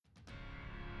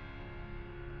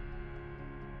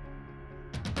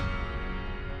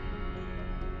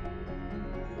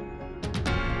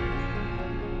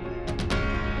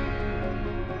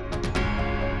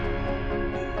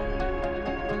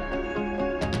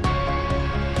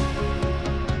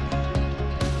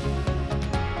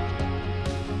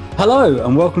Hello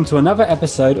and welcome to another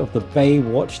episode of the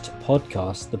Baywatch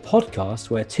podcast, the podcast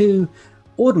where two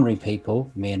ordinary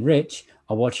people, me and Rich,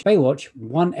 are watching Baywatch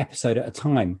one episode at a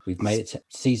time. We've made it to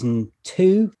season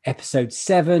 2, episode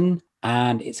 7,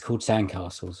 and it's called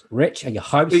Sandcastles. Rich, are you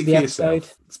hyped for the episode?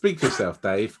 Speak for yourself,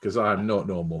 Dave, because I'm not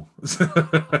normal.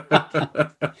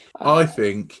 I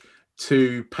think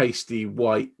two pasty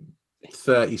white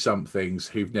 30-somethings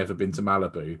who've never been to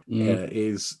Malibu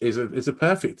is a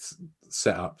perfect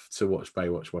setup to watch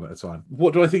Baywatch one at a time.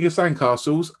 What do I think of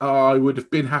Sandcastles? I would have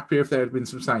been happier if there had been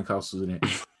some sandcastles in it.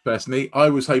 Personally, I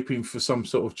was hoping for some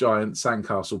sort of giant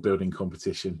sandcastle building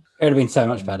competition. It would have been so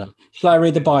much better. Shall I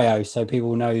read the bio so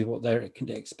people know what they can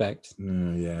expect?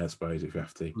 Yeah, I suppose if you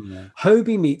have to. Yeah.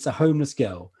 Hobie meets a homeless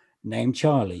girl named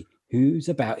Charlie who's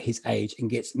about his age and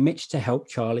gets Mitch to help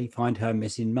Charlie find her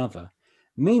missing mother.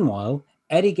 Meanwhile,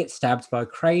 Eddie gets stabbed by a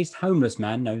crazed homeless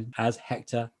man known as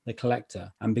Hector the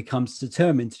Collector and becomes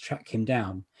determined to track him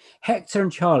down. Hector and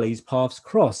Charlie's paths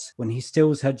cross when he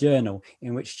steals her journal,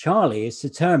 in which Charlie is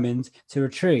determined to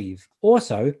retrieve.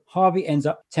 Also, Hobie ends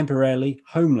up temporarily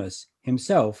homeless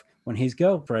himself when his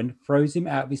girlfriend throws him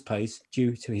out of his place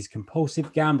due to his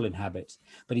compulsive gambling habits.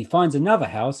 But he finds another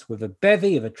house with a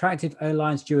bevy of attractive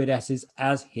airline stewardesses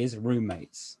as his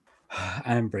roommates.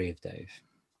 And breathe, Dave.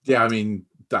 Yeah, I mean,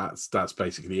 that's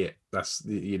basically it. That's,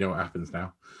 you know what happens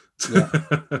now. Yeah.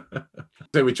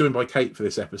 So we're joined by Kate for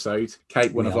this episode.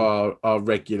 Kate, one of our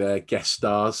regular guest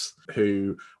stars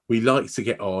who we like to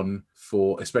get on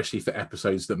for, especially for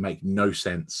episodes that make no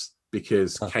sense,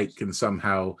 because Kate can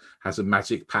somehow has a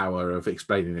magic power of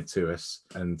explaining it to us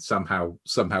and somehow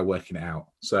working it out.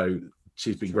 So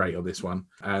she's been great on this one.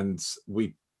 And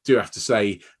we do have to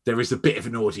say there is a bit of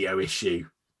an audio issue.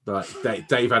 Like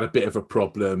Dave had a bit of a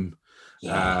problem,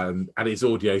 and his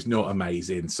audio is not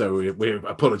amazing, so we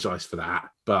apologise for that.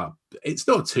 But it's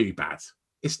not too bad.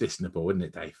 It's listenable, isn't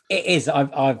it, Dave? It is.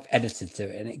 I've edited to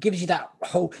it, and it gives you that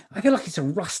whole. I feel like it's a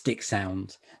rustic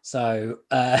sound. So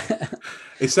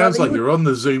it sounds like you're on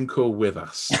the Zoom call with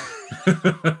us.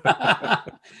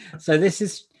 So this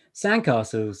is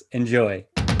Sandcastles. Enjoy.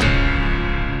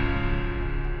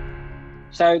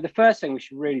 So the first thing we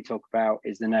should really talk about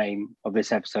is the name of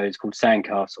this episode. It's called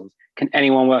Sandcastles. Can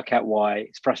anyone work out why?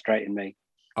 It's frustrating me.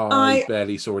 I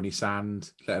barely saw any sand,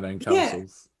 let alone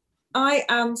castles. Yeah, I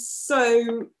am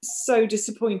so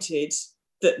disappointed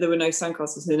that there were no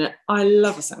sandcastles in it. I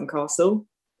love a sandcastle.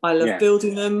 I love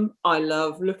building them. I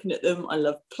love looking at them. I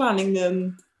love planning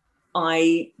them.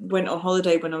 I went on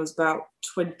holiday when I was about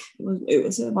 20. It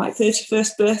was my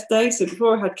 31st birthday. So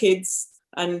before I had kids,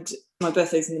 and my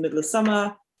birthday's in the middle of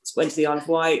summer. Went to the Isle of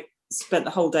Wight, spent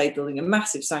the whole day building a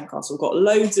massive sandcastle, got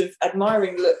loads of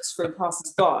admiring looks from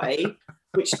passers-by,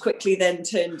 which quickly then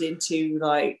turned into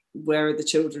like, where are the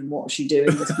children? What is she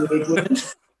doing, this weird woman?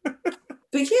 But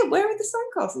yeah, where are the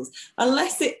sandcastles?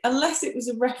 Unless it was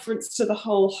a reference to the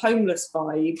whole homeless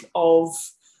vibe of,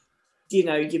 you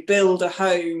know, you build a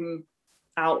home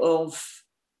out of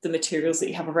the materials that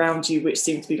you have around you, which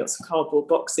seem to be lots of cardboard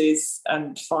boxes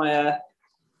and fire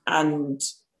and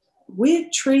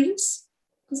weird trees.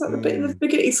 Was that the bit in the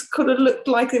beginning? It kind of looked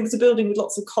like it was a building with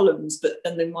lots of columns,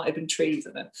 and there might have been trees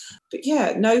in it. But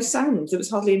yeah, no sand. There was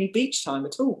hardly any beach time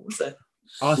at all, was there?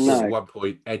 I thought at one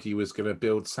point Eddie was going to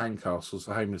build sandcastles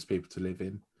for homeless people to live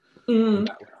in.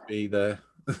 That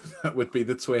would be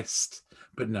the twist.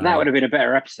 But no, that would have been a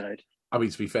better episode. I mean,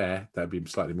 to be fair, that'd be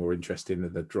slightly more interesting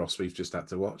than the dross we've just had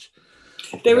to watch.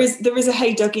 There is a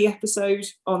Hey Dougie episode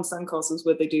on sandcastles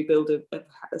where they do build a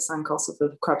sandcastle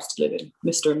for crabs to live in,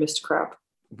 Mr. and Mr. Crab.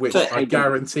 Which I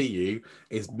guarantee you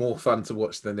is more fun to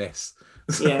watch than this.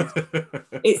 Yeah.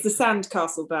 It's the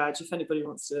Sandcastle badge, if anybody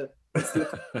wants to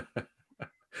look at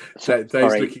it.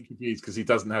 Dave's looking confused because he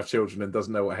doesn't have children and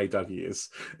doesn't know what Hey Dougie is.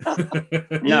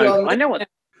 No, I know what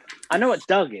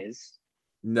Doug is.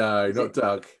 No, not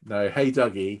Doug. No, Hey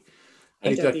Dougie.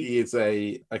 Hey Dougie is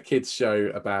a kids show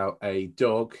about a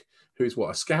dog who's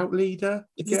a scout leader,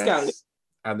 I guess. Scout.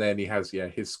 And then he has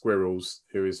his squirrels,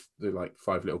 who is like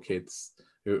 5 little kids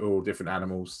who are all different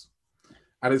animals,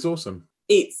 and it's awesome.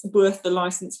 It's worth the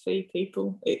license fee,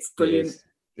 people. It's brilliant.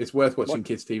 It's worth watching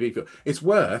kids TV. It's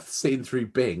worth sitting through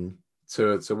Bing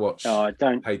to watch. Oh, I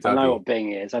don't. Hey Dougie. I know what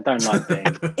Bing is. I don't like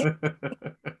Bing.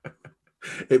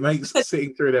 It makes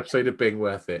sitting through an episode of Bing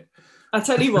worth it. I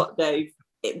tell you what, Dave.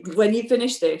 When you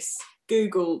finish this,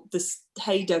 Google the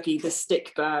Hey Dougie, the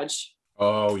stick badge.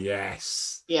 Oh,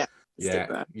 yes. Yeah.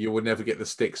 You will never get the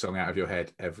stick song out of your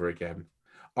head ever again.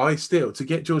 To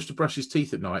get George to brush his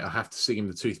teeth at night, I have to sing him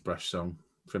the toothbrush song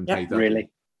from Hey Dougie.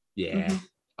 Really? Yeah.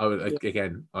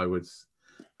 Mm-hmm.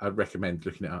 I'd recommend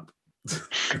looking it up.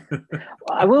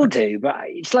 I will do, but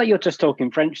it's like you're just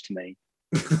talking French to me.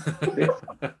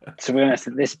 To be honest,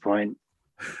 at this point,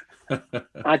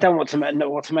 I don't know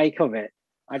what to make of it.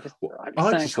 I just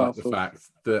like the fact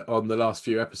that on the last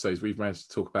few episodes we've managed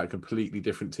to talk about a completely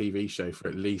different TV show for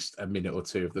at least a minute or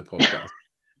two of the podcast.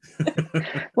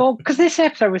 Well, because this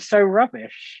episode was so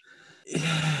rubbish.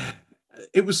 Yeah.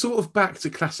 It was sort of back to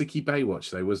classic-y Baywatch,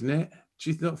 though, wasn't it?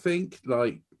 Do you not think?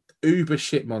 Like uber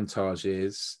shit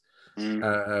montages,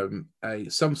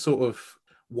 some sort of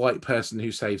white person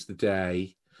who saves the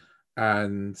day,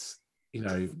 and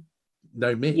no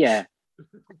Mitch. Yeah,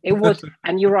 it was.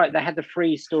 And you're right. They had the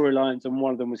 3 storylines, and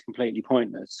one of them was completely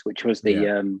pointless, which was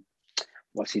the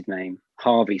what's his name,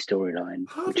 Harvey storyline.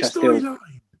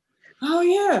 Oh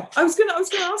yeah, I was gonna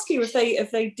ask you if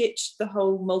they ditched the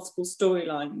whole multiple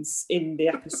storylines in the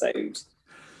episode,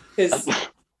 because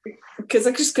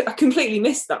I completely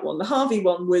missed that one. The Harvey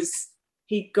one was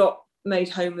he got made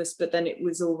homeless, but then it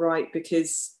was all right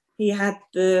because he had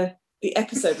the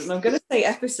episode, and I'm going to say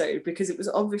episode because it was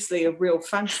obviously a real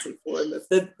fantasy for him of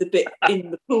the bit in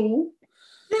the pool,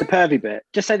 the pervy bit.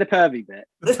 Just say the pervy bit.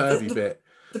 The pervy bit.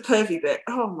 The pervy bit.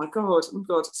 Oh my god!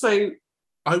 So.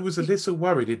 I was a little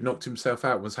worried he'd knocked himself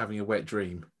out and was having a wet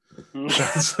dream.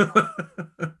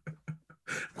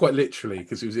 Quite literally,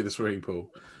 because he was in a swimming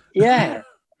pool. Yeah.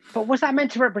 But was that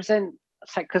meant to represent...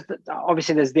 Because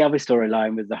obviously there's the other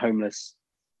storyline with the homeless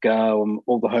girl and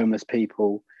all the homeless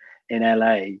people in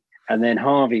LA. And then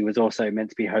Harvey was also meant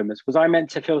to be homeless. Was I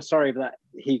meant to feel sorry that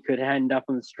he could end up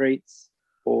on the streets?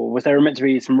 Or was there meant to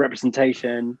be some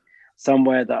representation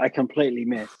somewhere that I completely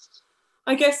missed?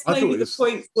 I guess maybe the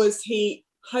point was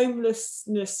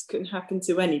homelessness can happen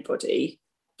to anybody.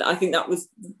 I think that was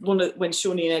when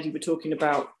Shawnee and Eddie were talking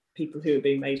about people who are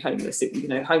being made homeless.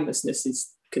 Homelessness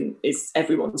is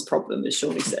everyone's problem, as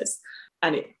Shawnee says.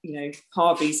 And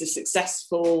Harvey's a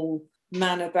successful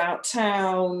man about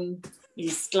town.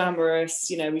 He's glamorous.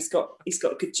 He's got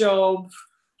a good job.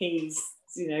 He's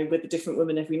with a different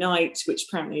woman every night, which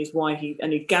apparently is why he's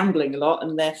gambling a lot,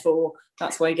 and therefore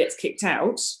that's why he gets kicked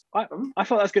out. I thought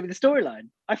that was going to be the storyline.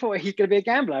 I thought he's going to be a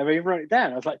gambler. I mean, wrote it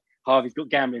down. I was like, Harvey's got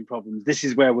gambling problems. This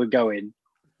is where we're going.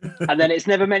 And then it's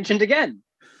never mentioned again.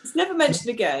 It's never mentioned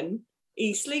again.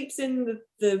 He sleeps in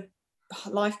the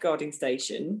lifeguarding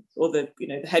station or the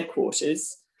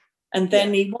headquarters, and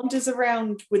then he wanders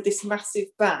around with this massive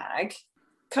bag,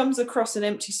 comes across an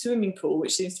empty swimming pool,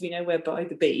 which seems to be nowhere by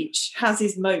the beach, has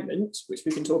his moment, which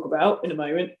we can talk about in a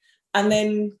moment, and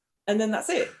then that's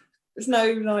it. There's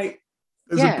no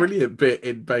There's a brilliant bit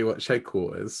in Baywatch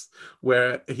headquarters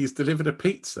where he's delivered a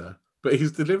pizza, but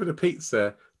he's delivered a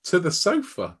pizza to the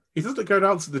sofa. He doesn't go and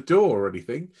answer the door or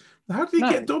anything. How did he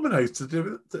get Domino's to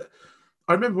deliver?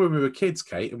 I remember when we were kids,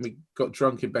 Kate, and we got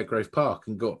drunk in Bedgrove Park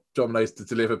and got Domino's to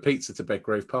deliver pizza to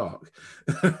Bedgrove Park.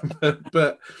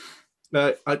 but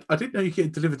I didn't know you could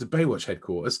get delivered to Baywatch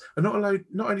headquarters. And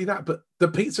not only that, but the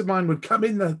pizza man would come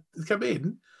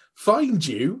in, find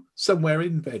you somewhere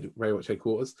in Baywatch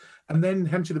headquarters, and then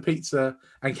hand you the pizza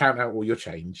and count out all your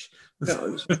change.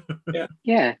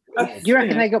 Yeah. Do you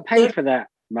reckon they got paid for that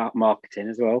marketing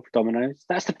as well for Domino's?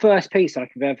 That's the first piece I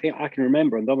can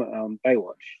remember on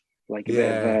Baywatch.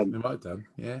 They might have done.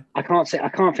 Yeah. I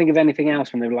can't think of anything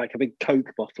else when they were like a big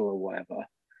Coke bottle or whatever.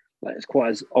 Like it's quite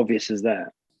as obvious as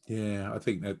that. Yeah, I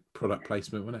think that product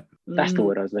placement, wasn't it? That's the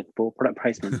word I was looking for, product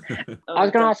placement. I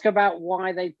was going to ask about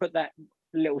why they put that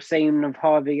little scene of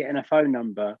Harvey getting a phone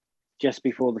number just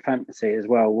before the fantasy as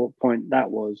well. What point that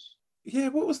was? Yeah,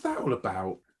 what was that all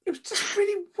about? It was just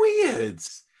really weird.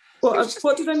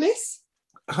 What did I miss?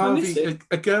 Harvey,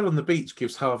 a girl on the beach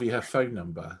gives Harvey her phone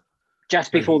number.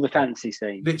 Just before the fantasy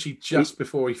scene. Literally just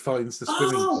before he finds the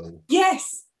swimming pool.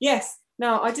 Yes.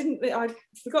 Now, I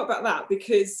forgot about that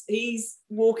because he's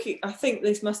walking. I think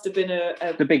this must have been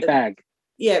the big bag.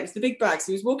 Yeah, it was the big bag.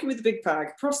 So he was walking with the big bag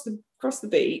across the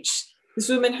beach.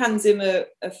 The woman hands him a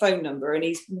phone number and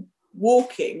he's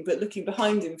walking, but looking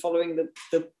behind him, following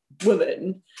the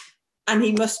woman. And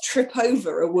he must trip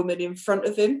over a woman in front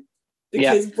of him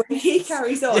because when he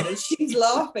carries on and she's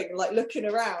laughing, looking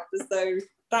around as though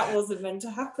that wasn't meant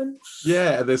to happen.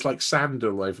 Yeah, and there's sand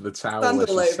all over the towel.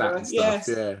 Yes.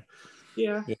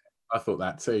 Yeah. I thought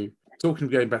that too.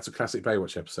 Going back to classic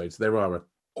Baywatch episodes, there are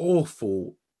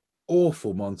awful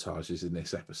montages in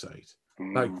this episode.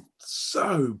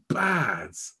 So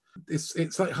bad.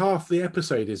 It's like half the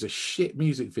episode is a shit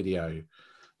music video.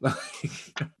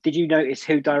 Did you notice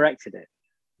who directed it?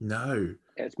 No.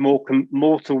 It's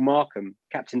Mortal Markham.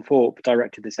 Captain Thorpe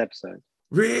directed this episode.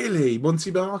 Really?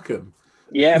 Monty Markham?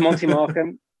 Yeah, Monty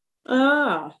Markham.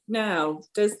 Now,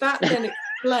 does that then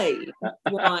explain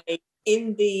why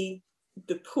in the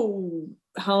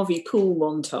Harvey pool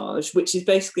montage, which is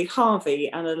basically Harvey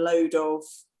and a load of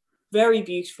very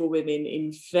beautiful women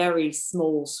in very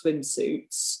small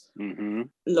swimsuits. Mm-hmm.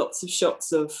 Lots of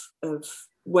shots of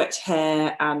wet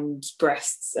hair and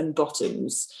breasts and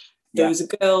bottoms. There was a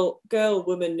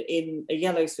woman in a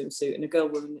yellow swimsuit and a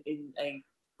woman in a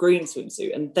green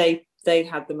swimsuit, and they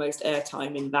had the most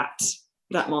airtime in that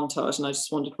montage. And I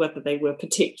just wondered whether they were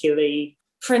particularly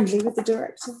friendly with the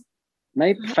director.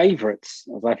 Maybe favourites,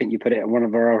 as I think you put it in one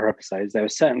of our other episodes. There were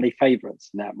certainly favourites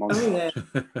in that montage.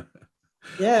 Oh, yeah.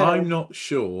 Yeah. I'm not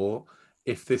sure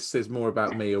if this says more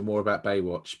about me or more about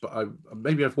Baywatch, but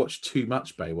maybe I've watched too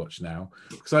much Baywatch now,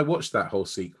 because I watched that whole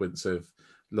sequence of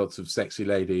lots of sexy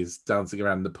ladies dancing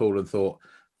around the pool and thought,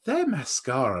 their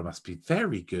mascara must be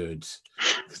very good.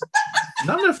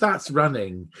 None of that's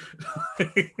running.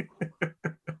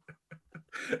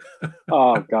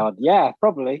 Oh God, yeah,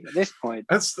 probably at this point.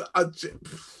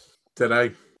 Don't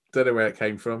know where it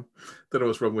came from. Don't know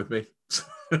what's wrong with me.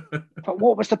 But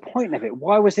what was the point of it?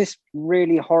 Why was this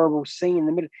really horrible scene in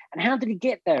the middle? And how did he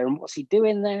get there? And what's he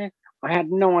doing there? I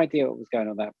had no idea what was going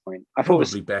on at that point. I thought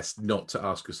Probably best not to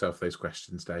ask yourself those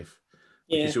questions, Dave,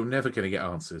 because you're never going to get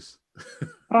answers.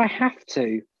 But I have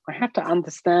to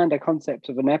understand a concept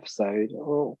of an episode,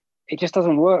 or it just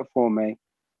doesn't work for me.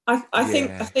 I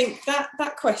think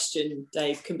that question,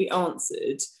 Dave, can be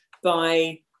answered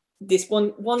by this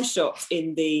one shot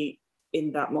in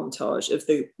that montage of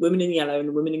the women in yellow and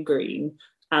the women in green,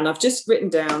 and I've just written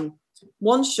down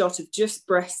one shot of just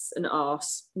breasts and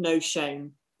arse, no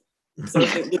shame. So I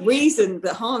think the reason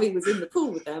that Harvey was in the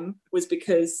pool with them was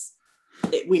because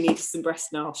we needed some breast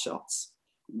and arse shots.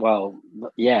 Well,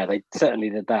 yeah, they certainly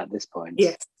did that at this point.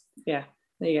 Yes, yeah,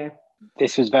 there you go.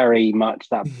 This was very much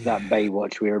that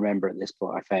Baywatch we remember at this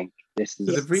point. I think this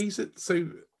is the reason. So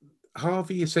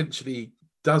Harvey essentially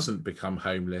doesn't become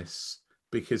homeless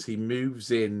because he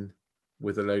moves in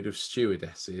with a load of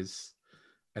stewardesses,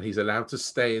 and he's allowed to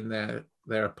stay in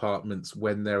their apartments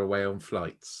when they're away on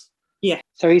flights. Yeah.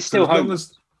 So he's still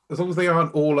homeless. As long as they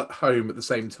aren't all at home at the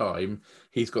same time,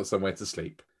 he's got somewhere to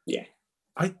sleep. Yeah.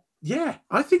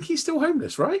 I think he's still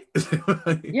homeless, right?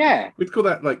 Yeah. We'd call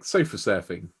that like sofa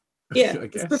surfing. Yeah,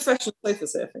 it's professional sofa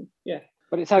surfing. Yeah.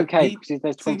 But it's okay because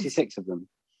there's 26 of them.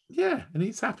 Yeah, and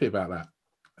he's happy about that.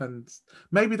 And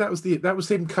maybe that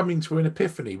was him coming to an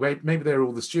epiphany. Maybe they're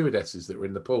all the stewardesses that were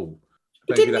in the pool.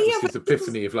 Maybe that was his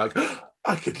epiphany of like,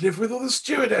 I could live with all the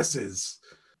stewardesses.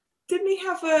 Didn't he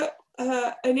have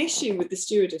an issue with the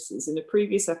stewardesses in a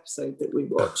previous episode that we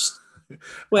watched?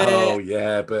 Oh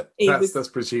yeah, but that's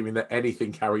presuming that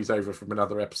anything carries over from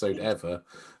another episode ever.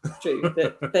 True,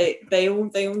 that they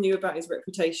all knew about his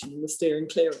reputation and were steering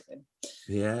clear of him.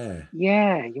 Yeah,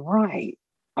 you're right.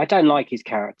 I don't like his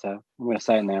character. I'm going to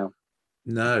say it now.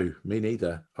 No, me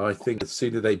neither. I think the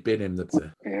sooner they bin him, the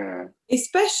better. Yeah,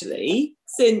 especially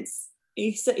since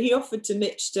he offered to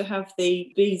Mitch to have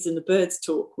the bees and the birds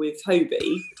talk with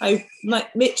Hobie.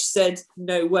 Mitch said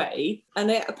no way,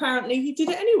 and apparently he did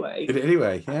it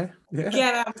anyway. Yeah.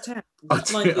 Get out of town.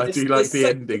 I do like the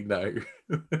ending though.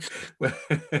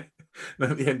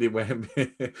 The ending where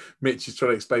Mitch is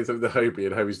trying to explain something to Hobie,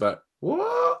 and Hobie's like,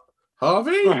 "What,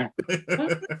 Harvey?"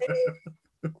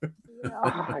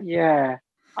 Yeah,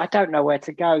 I don't know where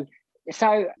to go.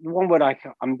 So one word I've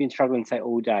been struggling to say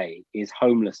all day is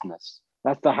homelessness.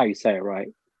 That's how you say it, right?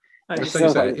 That's how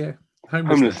you say it, yeah.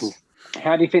 Homelessness.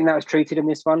 How do you think that was treated in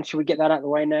this one? Should we get that out of the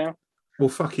way now? Well,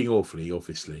 fucking awfully,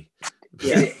 obviously.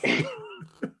 Yeah.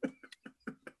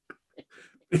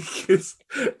 because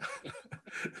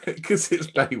it's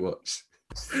Baywatch.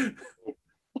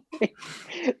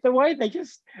 The way they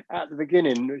just at the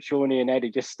beginning, Shawnee and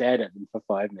Eddie just stared at them for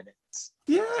 5 minutes.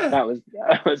 Yeah, that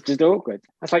was just awkward.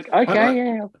 I was like, okay,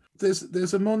 yeah. There's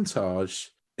a montage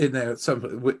in there at some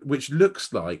point which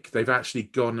looks like they've actually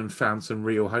gone and found some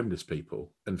real homeless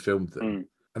people and filmed them,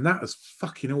 and that is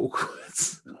fucking awkward.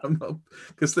 I'm not,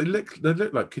 because they look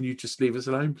like, can you just leave us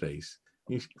alone, please?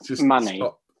 You just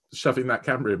stop shoving that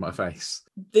camera in my face.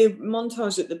 The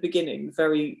montage at the beginning,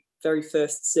 very very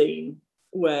first scene,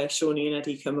 where Shawnee and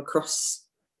Eddie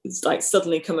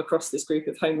suddenly come across this group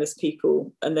of homeless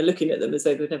people, and they're looking at them as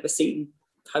though they've never seen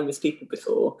homeless people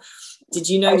before. Did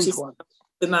you notice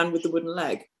the man with the wooden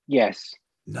leg? Yes.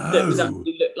 No. That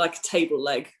actually looked like a table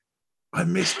leg. I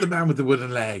missed the man with the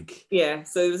wooden leg. Yeah,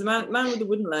 so there was a man with the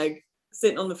wooden leg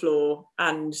sitting on the floor,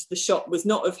 and the shot was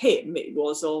not of him, it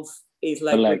was of his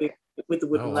leg. With the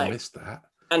wooden leg. I missed that.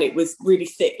 And it was really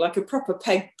thick, like a proper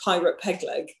pirate peg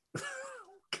leg.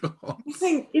 God. I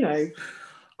think,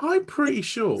 I'm pretty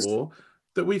sure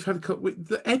that we've had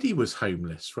that Eddie was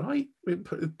homeless, right? In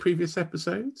previous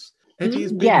episodes, Eddie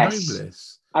has been Yes.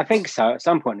 homeless. I think so. At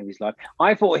some point in his life,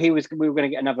 I thought we were going to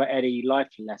get another Eddie life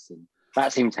lesson.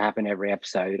 That seemed to happen every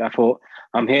episode. I thought,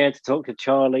 I'm here to talk to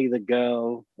Charlie, the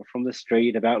girl from the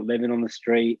street, about living on the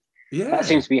street. Yeah, that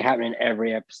seems to be happening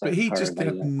every episode. But he just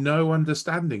had no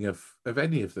understanding of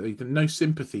any of them. He had no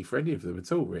sympathy for any of them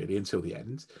at all, really, until the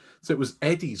end. So it was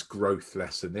Eddie's growth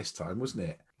lesson this time, wasn't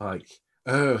it? Like,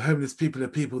 oh, homeless people are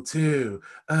people too.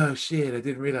 Oh shit, I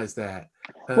didn't realize that.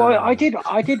 Well, I did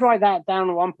write that down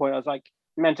at one point. I was like,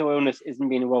 mental illness isn't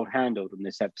being well handled in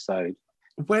this episode.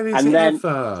 When is it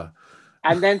ever?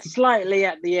 And then slightly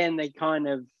at the end, they kind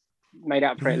of made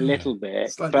up for it a little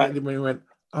bit. Slightly at the end when we went,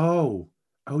 oh,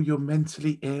 you're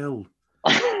mentally ill.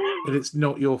 And it's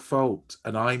not your fault.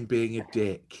 And I'm being a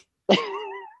dick.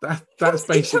 That's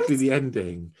basically the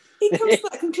ending. He comes to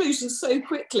that conclusion so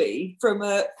quickly from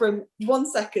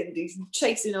 1 second he's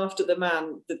chasing after the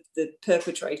man, the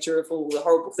perpetrator of all the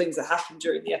horrible things that happened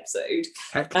during the episode.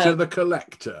 Hector the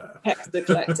Collector.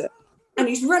 And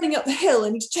he's running up the hill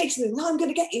and he's chasing him. I'm going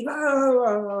to get you.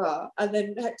 And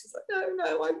then Hector's like,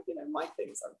 no, my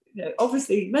things. I'm,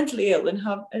 obviously mentally ill. And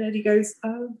Eddie goes,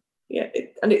 oh, yeah.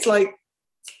 And it's like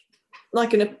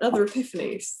another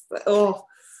epiphany. It's like, oh,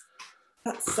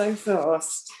 that's so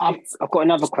fast. I've got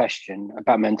another question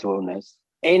about mental illness.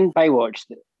 In Baywatch,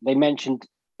 they mentioned,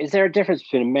 is there a difference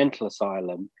between a mental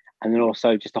asylum and then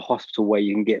also just a hospital where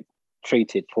you can get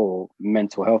treated for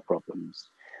mental health problems?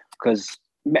 Because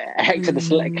Hector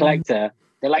the Collector,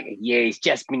 they're like, yeah, he's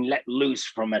just been let loose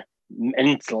from a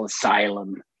mental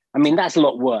asylum. I mean, that's a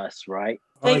lot worse, right?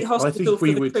 State hospital for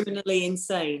the criminally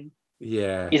insane.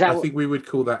 Yeah, I think we would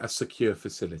call that a secure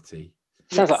facility.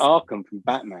 Sounds like Arkham from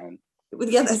Batman. Well,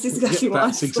 yeah, that's exactly what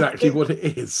That's exactly what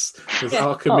it is. Because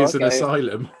Arkham is an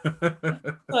asylum.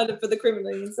 Asylum for the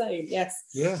criminally insane, yes.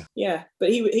 Yeah. Yeah, but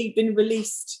he'd been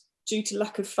released due to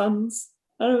lack of funds.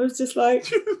 And I was just like...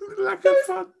 lack of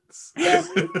funds. Yeah.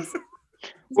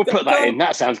 We'll put that in.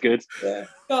 That sounds good. Yeah.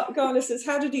 Garner says,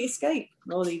 how did he escape?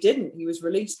 Well, he didn't. He was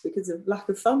released because of lack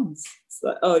of funds. It's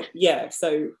like, oh, yeah,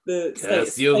 so the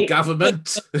state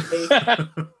government.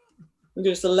 We're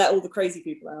just to let all the crazy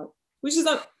people out. Which is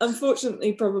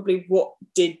unfortunately probably what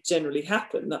did generally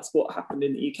happen. That's what happened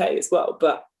in the UK as well.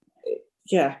 But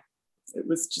it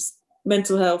was just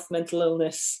mental health, mental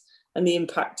illness, and the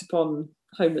impact upon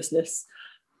homelessness.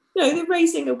 They're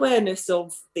raising awareness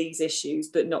of these issues,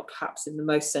 but not perhaps in the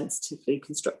most sensitively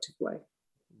constructive way.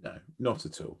 No, not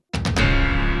at all.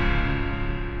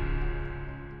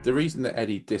 The reason that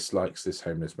Eddie dislikes this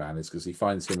homeless man is because he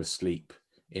finds him asleep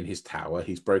in his tower.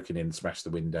 He's broken in, smashed the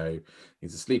window.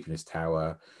 He's asleep in his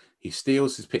tower. He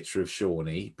steals his picture of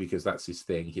Shawnee because that's his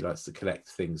thing. He likes to collect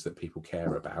things that people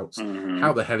care about. Mm-hmm.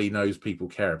 How the hell he knows people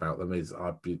care about them is,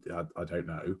 I don't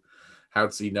know. How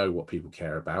does he know what people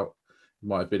care about? It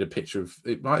might have been a picture of,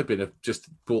 it might have been just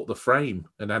bought the frame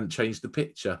and hadn't changed the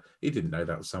picture. He didn't know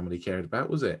that was someone he cared about,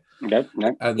 was it? No.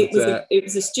 And it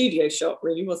was a studio shot,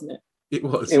 really, wasn't it? It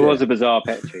was. It was a bizarre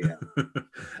picture, yeah.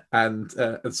 and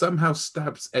somehow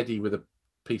stabs Eddie with a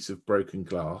piece of broken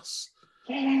glass.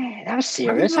 Yeah, that was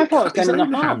serious. I thought it was going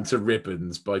in the hand to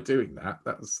ribbons by doing that.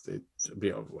 That's a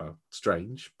bit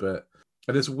strange, but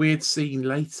and there's a weird scene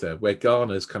later where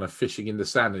Garner's kind of fishing in the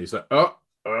sand, and he's like,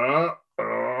 and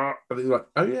he's like,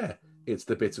 oh yeah, it's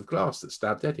the bit of glass that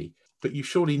stabbed Eddie. But you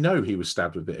surely know he was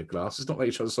stabbed with a bit of glass. It's not like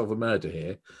you're trying to solve a murder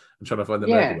here and trying to find the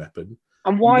murder weapon.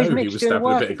 And why is Mitch Mitch doing doing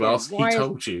work? With a bit of glass? He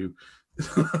told you.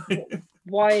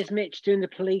 Why is Mitch doing the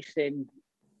policing?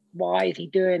 Why is he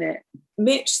doing it?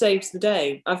 Mitch saves the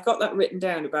day. I've got that written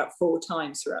down about 4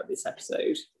 times throughout this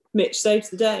episode. Mitch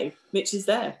saves the day. Mitch is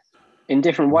there. In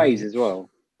different ways as well.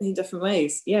 In different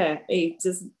ways, yeah. He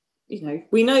doesn't,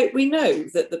 we know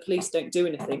that the police don't do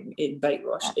anything in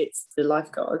Baywatch. It's the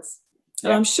lifeguards. Yeah.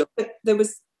 And I'm sure that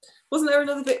wasn't there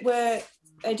another bit where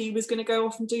Eddie was going to go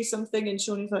off and do something and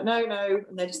Shawnee's like, no,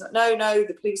 and they're just like, no,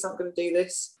 the police aren't going to do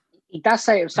this. He does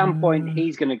say at some point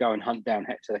he's going to go and hunt down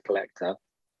Hector the Collector.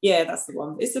 Yeah, that's the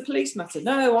one. It's the police matter.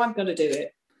 No, I'm going to do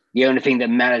it. The only thing that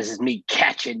matters is me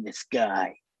catching this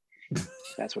guy.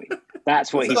 That's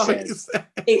what he says.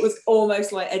 It was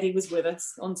almost like Eddie was with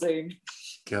us on Zoom.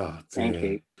 God, thank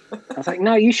you. I was like,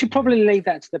 no, you should probably leave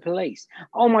that to the police.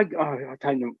 Oh my God, I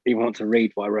don't even want to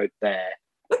read what I wrote there.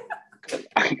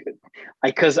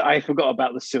 Because I forgot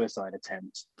about the suicide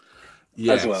attempt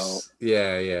as well.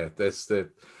 Yeah. There's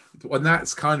and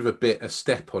that's kind of a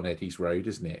step on Eddie's road,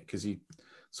 isn't it? Because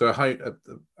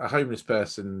a homeless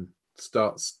person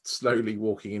starts slowly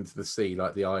walking into the sea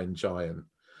like the Iron Giant,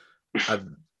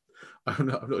 and I'm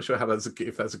not sure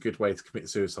if that's a good way to commit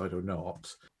suicide or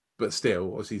not. But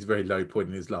still, obviously, he's a very low point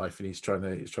in his life, and he's trying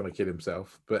to kill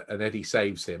himself. And Eddie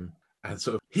saves him, and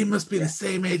sort of, he must be the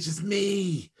same age as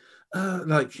me.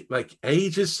 Like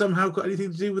age has somehow got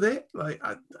anything to do with it. Like,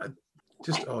 I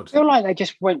just odd. I feel like they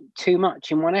just went too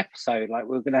much in one episode. Like,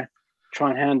 we're gonna try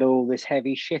and handle all this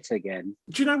heavy shit again.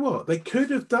 Do you know what? They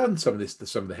could have done some of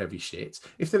the heavy shit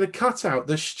if they'd have cut out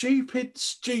the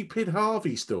stupid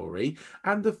Harvey story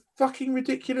and the fucking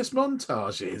ridiculous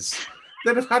montages.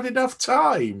 They'd have had enough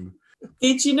time.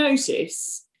 Did you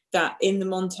notice that in the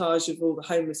montage of all the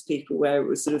homeless people, where it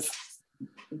was sort of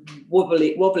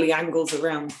wobbly angles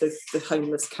around the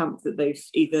homeless camp that they've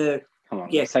either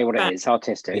say what it is,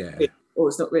 artistic, or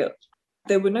it's not real?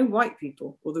 There were no white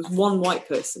people, or there was one white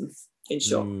person in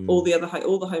shot. All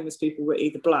the homeless people were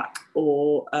either black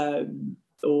or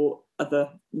other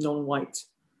non-white.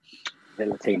 The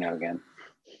Latino again.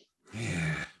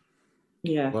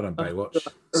 Yeah. What on Baywatch?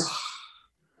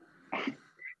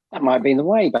 That might have been the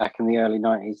way back in the early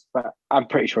 90s, but I'm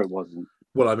pretty sure it wasn't.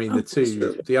 Well, I mean,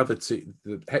 the other two,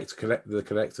 the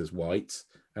collector's white,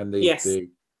 and the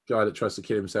guy that tries to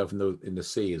kill himself in the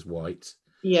sea is white.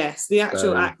 Yes, the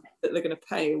actual act that they're going to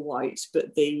pay are white,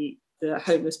 but the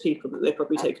homeless people that they've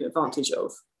probably taken advantage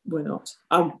of were not.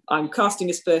 I'm casting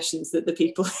aspersions that the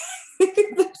people.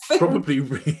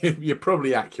 You're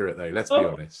probably accurate though. Let's be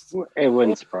honest. It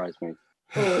wouldn't surprise me.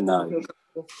 No.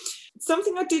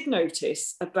 Something I did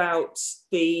notice about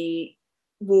the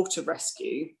water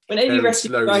rescue, when Eddie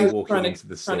rescued the guy who was trying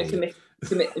to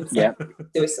commit himself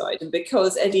suicide, and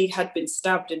because Eddie had been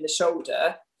stabbed in the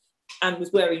shoulder and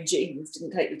was wearing jeans,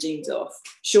 didn't take the jeans off,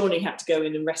 Shawnee had to go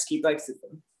in and rescue both of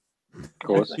them. Of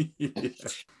course.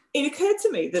 It occurred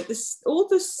to me that all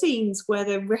the scenes where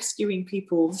they're rescuing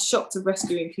people, the shots of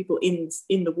rescuing people in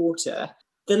the water,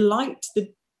 the light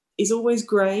is always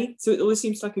grey, so it always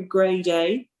seems like a grey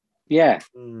day. Yeah.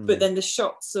 But then the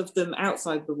shots of them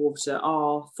outside the water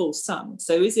are full sun.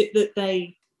 So is it that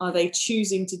they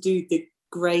choosing to do the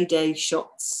grey day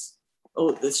shots,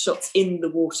 or the shots in the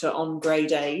water on grey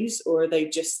days, or are they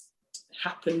just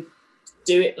happen to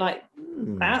do it like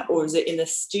that, or is it in a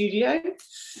studio?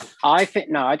 I don't think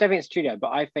it's studio,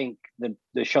 but I think the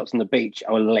shots on the beach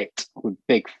are lit with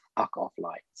big fuck off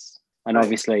lights, and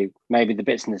obviously maybe the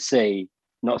bits in the sea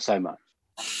not so much.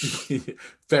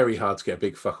 Very hard to get a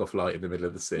big fuck off light in the middle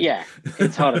of the sea. Yeah,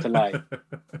 it's harder to light.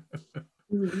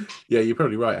 Yeah, you're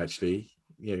probably right actually.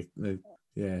 Maybe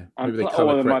they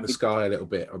colour correct the sky a little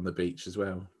bit on the beach as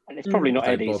well. And it's probably not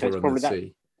Eddie, so it's probably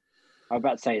that. I'm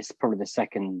about to say it's probably the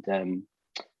second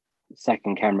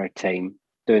camera team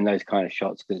doing those kind of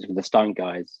shots, because it's with the stunt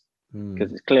guys.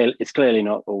 Because it's clearly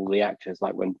not all the actors.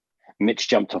 Like when Mitch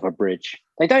jumped off a bridge,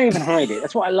 they don't even hide it.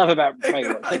 That's what I love about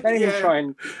Baywatch. They don't even try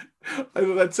and. I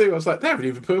thought that too. I was like, they haven't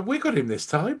even put a wig on him this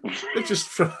time. They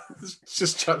just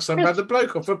chucked some random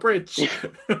bloke off a bridge.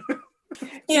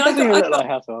 Yeah, I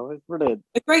got it's brilliant.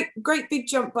 A great big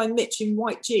jump by Mitch in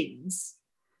white jeans,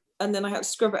 and then I had to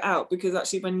scrub it out because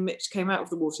actually when Mitch came out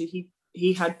of the water,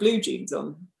 he had blue jeans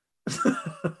on.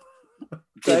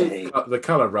 So the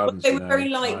colour runs. They were very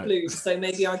light blues, so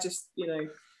maybe I just I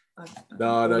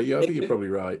think you're probably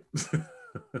right.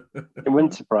 It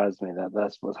wouldn't surprise me that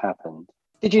that's what's happened.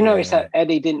 Did you notice that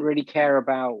Eddie didn't really care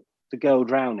about the girl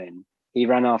drowning? He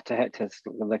ran after Hector,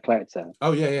 the collector.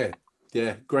 Oh yeah.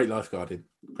 Great lifeguarding.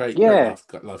 Great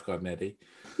lifeguarding, Eddie.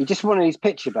 He just wanted his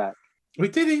picture back.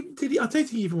 Did he? I don't think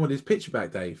he even wanted his picture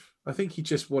back, Dave. I think he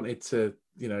just wanted to,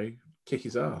 kick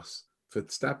his ass for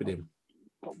stabbing him.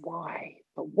 But why?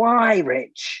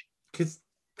 Rich? Because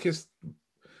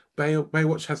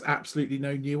Baywatch has absolutely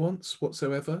no nuance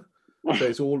whatsoever.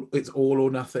 So it's all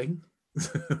or nothing.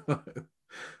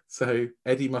 So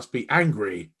Eddie must be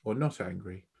angry or not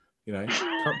angry.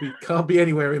 Can't be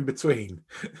anywhere in between.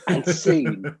 And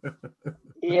soon.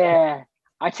 Yeah.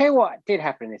 I tell you what did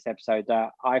happen in this episode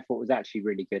that I thought was actually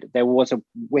really good. There was a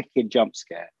wicked jump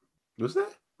scare. Was there?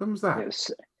 When was that?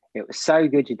 It was so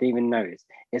good you didn't even notice.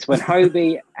 It's when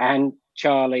Hobie and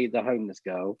Charlie, the homeless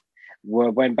girl,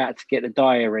 went back to get the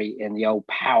diary in the old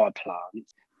power plant,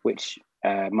 which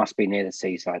must be near the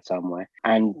seaside somewhere,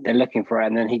 and they're looking for it,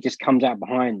 and then he just comes out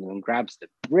behind them and grabs them.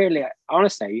 Really,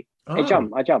 honestly, I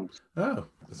jumped. Oh,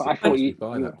 but I thought you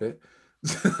buy that bit.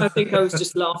 I think I was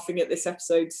just laughing at this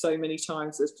episode so many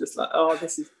times. It's just like, oh,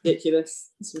 this is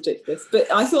ridiculous. It's ridiculous.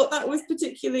 But I thought that was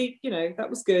particularly, that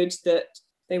was good that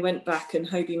they went back and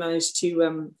Hobie managed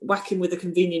to whack him with a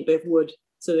convenient bit of wood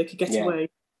so they could get away.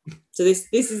 So this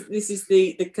is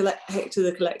the Hector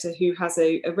the Collector, who has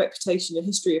a reputation, a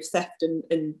history of theft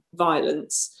and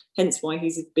violence, hence why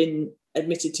he's been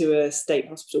admitted to a state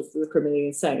hospital for the criminally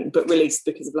insane, but released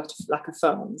because of lack of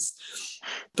funds.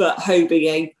 But Hobie,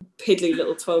 a piddly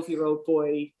little 12-year-old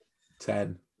boy,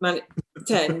 10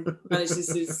 10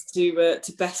 manages to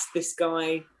best this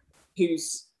guy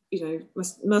who's,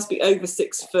 must be over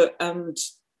 6 foot and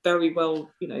very well,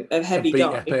 a heavy beat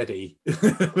guy. up Eddie.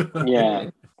 Yeah.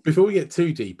 Before we get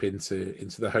too deep into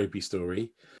the Hobie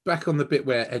story, back on the bit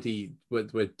where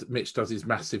Mitch does his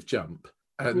massive jump,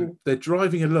 and they're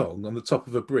driving along on the top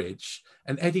of a bridge,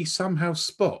 and Eddie somehow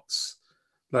spots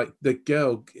like the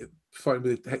girl fighting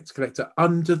with the Hector Collector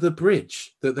under the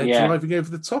bridge that they're driving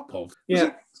over the top of.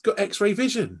 Yeah, it's got X-ray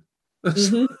vision.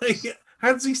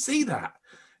 How does he see that?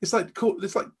 It's like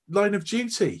Line of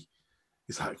Duty.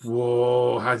 It's like,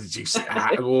 whoa! How did you see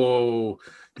that? Whoa!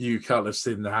 You can't have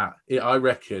seen that. I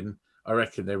reckon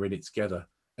they're in it together.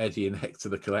 Eddie and Hector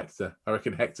the Collector. I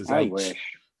reckon Hector's H. Wish.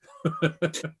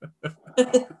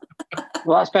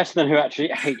 Well, that's better than who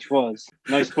actually H was.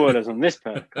 No spoilers on this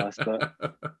podcast, but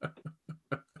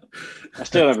I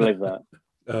still don't believe that.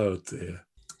 Oh dear.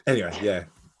 Anyway, yeah.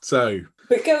 So,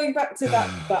 but going back to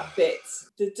that bit,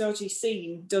 the dodgy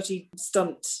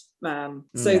stunt man.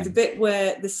 So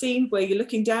the scene where you're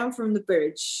looking down from the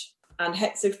bridge and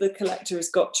Hector the Collector has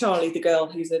got Charlie, the girl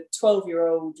who's a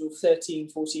 12-year-old or 13,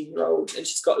 14-year-old, and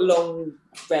she's got long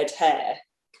red hair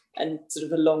and sort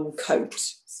of a long coat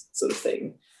sort of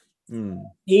thing.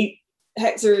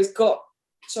 Hector has got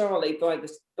Charlie by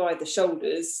the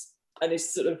shoulders and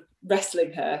is sort of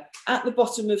wrestling her at the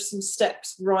bottom of some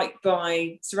steps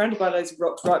surrounded by loads of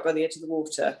rocks right by the edge of the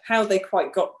water. How they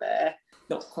quite got there,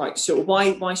 not quite sure.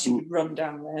 Why she would run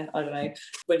down there, I don't know,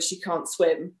 when she can't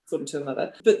swim, according to her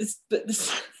mother. But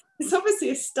there's obviously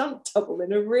a stunt double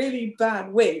in a really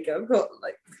bad wig. I've got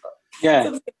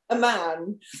a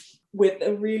man with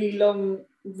a really long,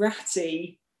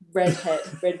 ratty red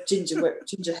ginger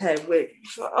hair wig.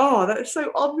 Oh, that is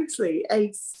so obviously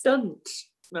a stunt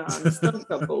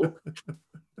double.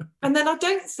 And then I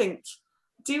don't think,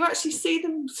 do you actually see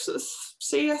them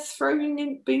see her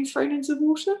being thrown into the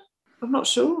water? I'm not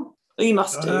sure. You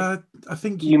must do. I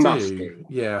think you must do.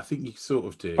 Yeah, I think you sort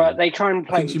of do. But they try and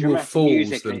play she more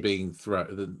falls than being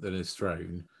than is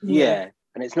thrown. Yeah,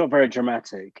 and it's not very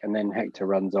dramatic. And then Hector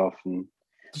runs off. And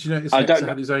did you notice Hector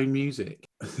had his own music?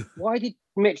 Why did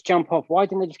Mitch jump off? Why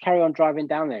didn't they just carry on driving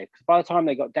down there? Because by the time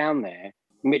they got down there,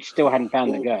 Mitch still hadn't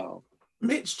found the girl.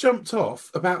 Mitch jumped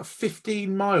off about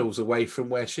 15 miles away from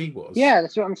where she was. Yeah,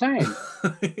 that's what I'm saying.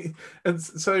 And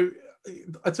so,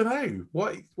 I don't know.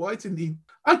 Why didn't he?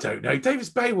 I don't know. David's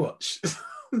Baywatch.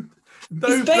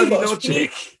 No bloody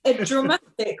logic. A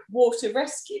dramatic water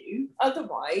rescue.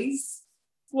 Otherwise,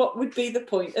 what would be the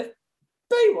point of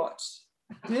Baywatch?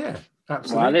 Yeah,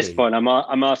 absolutely. Well, at this point,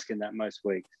 I'm asking that most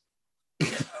weeks.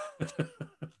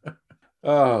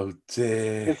 Oh,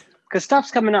 dear. Because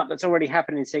stuff's coming up that's already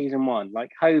happened in season 1.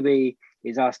 Like Hobie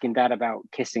is asking Dad about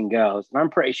kissing girls. And I'm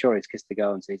pretty sure he's kissed a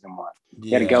girl in season 1.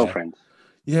 He had a girlfriend.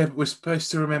 Yeah, but we're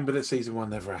supposed to remember that season 1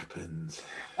 never happened.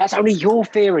 That's only your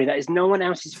theory. That is no one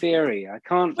else's theory. I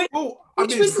can't...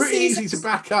 It's pretty easy to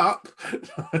back up.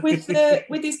 With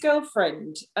his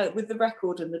girlfriend, with the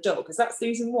record and the dog. Is that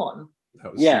season 1?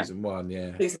 That was season 1,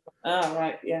 yeah. Oh,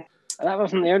 right, yeah. That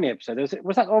wasn't the only episode.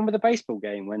 Was that the one with the baseball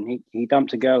game when he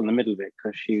dumped a girl in the middle of it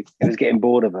because he was getting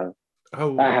bored of her?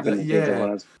 Oh, that happened.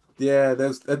 Yeah,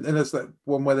 there's that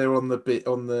one where they're on the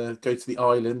go to the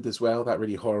island as well. That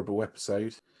really horrible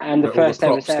episode. And the first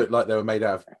episode looked like they were made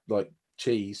out of like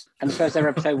cheese. And the first ever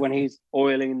episode when he's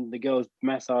oiling the girl's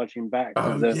massaging back.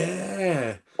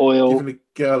 Oil, giving the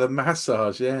girl a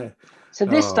massage. Yeah. So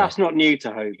this stuff's not new to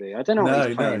Hobie. I don't know what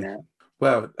he's playing at.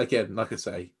 Well, again, like I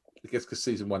say, I guess because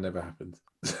season 1 never happened.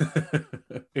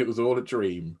 It was all a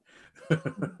dream.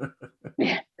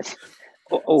 Yeah.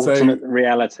 Ultimate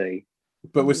reality.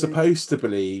 But we're supposed to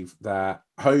believe that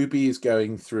Hobie is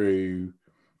going through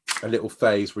a little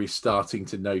phase where he's starting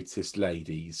to notice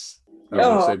ladies.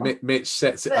 So Mitch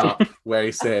sets it up where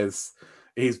he says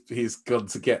he's gone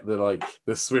to get the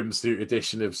swimsuit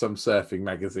edition of some surfing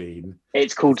magazine.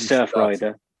 It's called Surf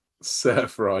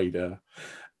Rider.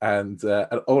 And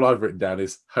all I've written down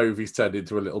is Hobie's turned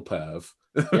into a little perv.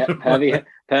 Yeah, pervy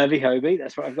Hobie.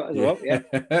 That's what I've got as well. Yeah.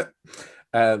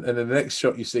 And then the next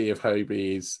shot you see of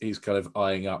Hobie is he's kind of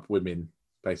eyeing up women,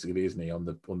 basically, isn't he, on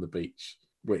the beach?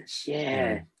 Which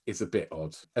is a bit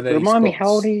odd. And then remind me, how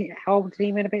old is he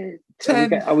in a bit?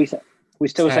 10. Are we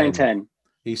still 10. Saying 10?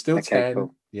 He's still 10.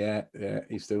 Cool. Yeah,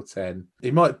 he's stistill 10. He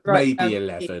might maybe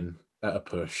 11 at a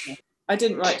push. I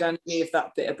didn't write down any of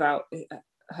that bit about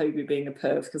Hobie being a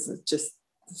perv because I was just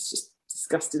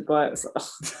disgusted by it.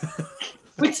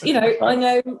 Which, I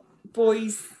know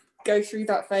boys go through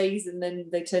that phase and then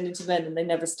they turn into men and they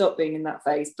never stop being in that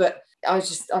phase. But I've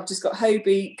just got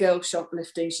Hobie, girl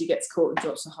shoplifting, she gets caught and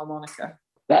drops a harmonica.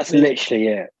 That's literally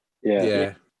it.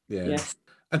 Yeah. Yeah. Yes.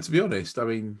 And to be honest, I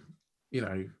mean, you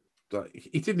know, like,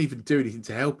 he didn't even do anything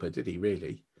to help her, did he,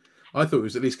 really? I thought he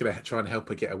was at least going to try and help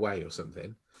her get away or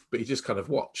something. But he just kind of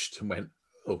watched and went,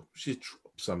 oh, she's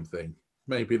dropped something.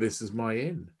 Maybe this is my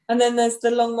in. And then there's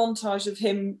the long montage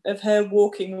of her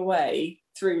walking away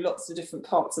through lots of different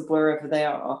parts of wherever they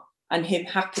are, and him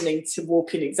happening to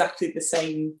walk in exactly the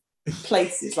same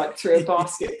places, like through a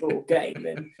basketball game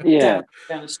and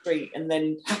down the street, and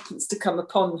then happens to come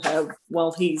upon her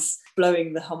while he's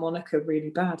blowing the harmonica really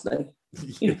badly.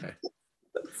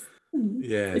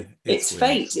 It's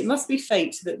fate. It must be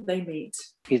fate that they meet.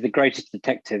 He's the greatest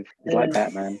detective. He's like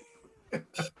Batman.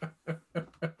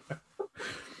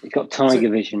 He's got tiger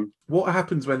vision. What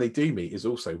happens when they do meet is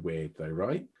also weird, though,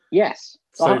 right? Yes.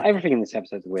 So, everything in this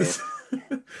episode is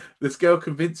weird. This girl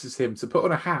convinces him to put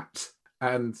on a hat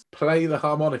and play the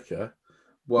harmonica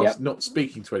whilst not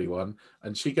speaking to anyone.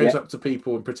 And she goes up to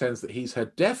people and pretends that he's her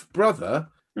deaf brother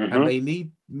and they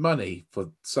need money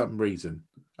for some reason.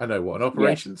 I know what, an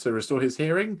operation to restore his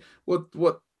hearing? What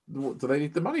do they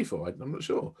need the money for? I'm not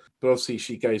sure. But obviously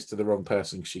she goes to the wrong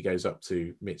person. She goes up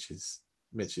to Mitch's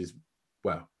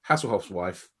Hasselhoff's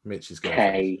wife, Mitch's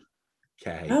girlfriend.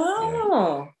 Kay.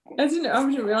 Oh, I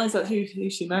didn't realise that who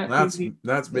she married. That's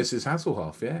Mrs.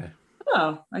 Hasselhoff, yeah.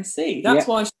 Oh, I see. That's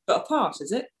why she got a part,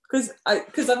 is it? Because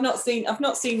I've not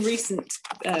seen recent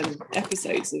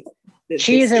episodes of.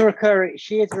 She is a recurring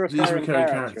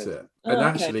character. And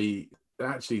actually,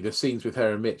 the scenes with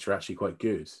her and Mitch are actually quite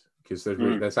good because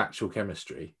there's actual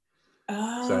chemistry.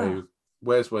 So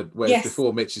whereas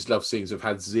before, Mitch's love scenes have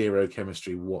had zero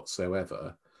chemistry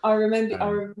whatsoever. I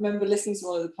remember listening to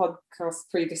one of the podcasts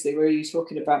previously where you were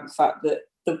talking about the fact that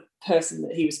the person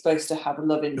that he was supposed to have a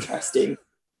love interest in,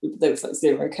 there was like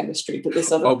zero chemistry, but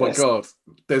this other my god,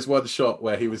 there's one shot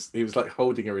where he was like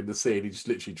holding her in the sea and he just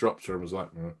literally dropped her and was like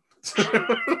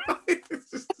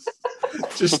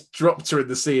just dropped her in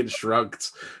the sea and shrugged.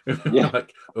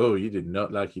 Like, oh, you did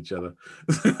not like each other.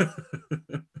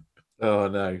 Oh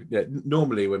no. Yeah,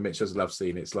 normally when Mitch has a love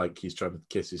scene, it's like he's trying to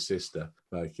kiss his sister.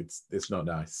 Like it's not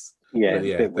nice.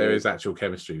 But there is actual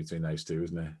chemistry between those two,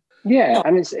 isn't there? Yeah,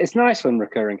 and it's nice when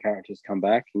recurring characters come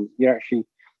back and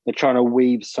they're trying to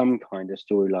weave some kind of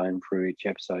storyline through each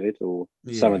episode or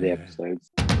some of the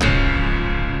episodes.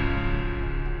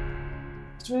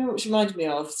 Do you know what she reminded me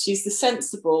of? She's the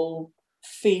sensible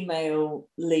female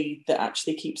lead that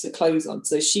actually keeps her clothes on.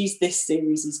 So she's this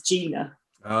series' Gina.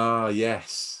 Ah,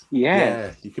 yes.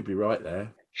 Yeah, you could be right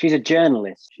there. She's a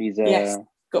journalist. She's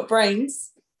got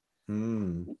brains.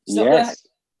 Yes.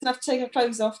 Doesn't have to take her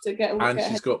clothes off to get. And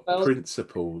she's got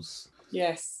principles.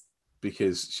 Yes.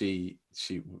 Because she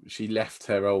left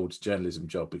her old journalism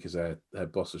job because her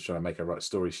boss was trying to make her write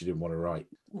stories she didn't want to write,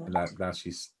 and now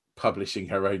she's publishing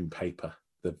her own paper,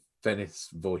 the Venice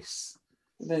Voice.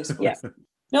 Yeah.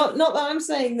 Not that I'm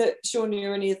saying that Shawnee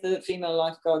or any of the female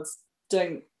lifeguards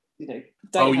don't.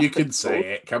 You can say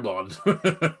it. Come on.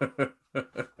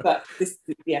 But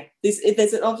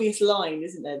there's an obvious line,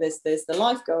 isn't there? There's the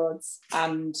lifeguards,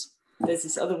 and there's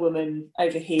this other woman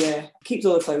over here, keeps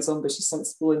all the clothes on, but she's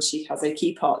sensible, and she has a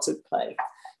key part to play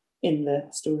in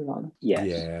the storyline.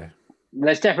 Yeah.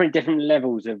 There's definitely different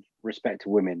levels of respect to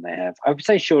women they have. I would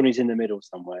say Shawnee's in the middle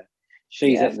somewhere.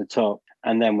 She's at the top,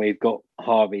 and then we've got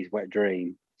Harvey's wet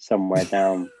dream somewhere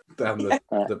down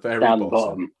the very down the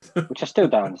bottom, which I still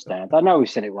don't understand. I know we've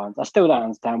said it once. I still don't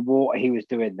understand what he was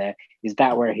doing there. Is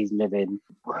that where he's living?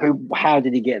 How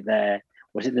did he get there?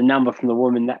 Was it the number from the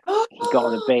woman that he got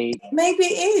on the beach? Maybe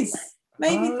it is.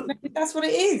 Maybe that's what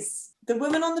it is. The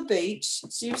woman on the beach.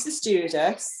 She was the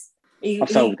stewardess. I've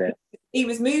solved it. He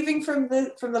was moving from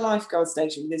the lifeguard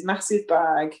station with his massive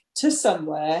bag to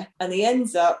somewhere, and he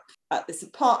ends up at this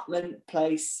apartment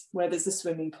place where there's a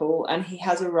swimming pool, and he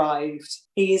has arrived.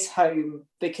 He is home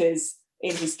because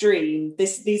in his dream,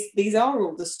 these are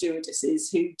all the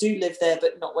stewardesses who do live there,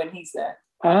 but not when he's there.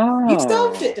 Oh, you've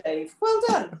solved it, Dave. Well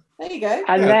done. There you go.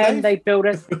 And then they build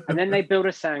a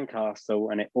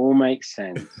sandcastle, and it all makes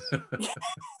sense.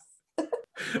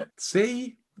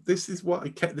 See, this is why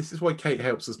Kate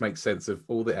helps us make sense of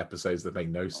all the episodes that make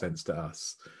no sense to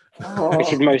us.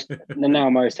 Which is most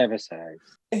episodes.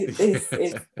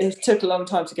 It took a long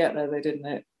time to get there, though, didn't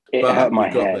it? It hurt my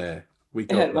head. We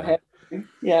got there.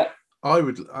 Yeah.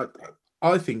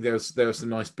 I think there were some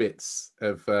nice bits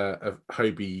of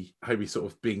Hobie sort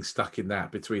of being stuck in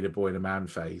that between a boy and a man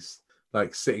phase,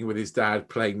 like sitting with his dad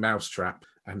playing Mousetrap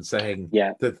and saying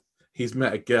that he's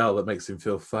met a girl that makes him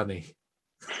feel funny.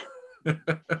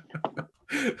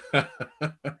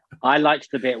 I liked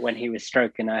the bit when he was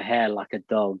stroking her hair like a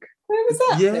dog. Where was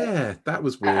that? Yeah, that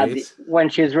was weird. When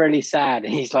she was really sad,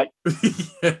 and he's like,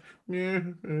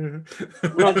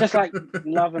 Not just like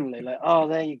lovingly, like, oh,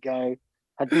 there you go.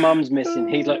 Her mum's missing.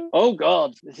 He's like, oh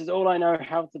God, this is all I know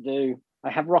how to do. I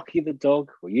have Rocky the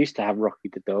dog. We used to have Rocky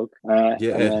the dog. Well.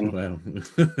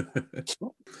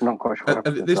 Not quite sure.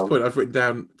 And at this point, I've written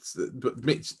down, but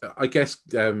Mitch, I guess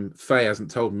Faye hasn't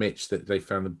told Mitch that they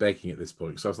found them begging at this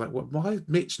point. So I was like, well, why is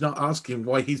Mitch not asking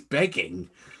why he's begging?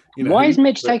 You know, why is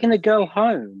Mitch taking the girl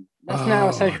home? That's now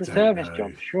a social service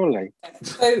job, surely.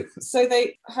 So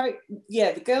the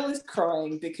girl is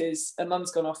crying because her mum's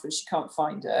gone off and she can't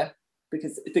find her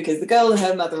because the girl and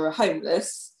her mother are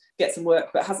homeless, get some work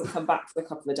but hasn't come back for a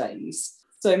couple of days.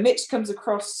 So Mitch comes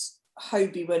across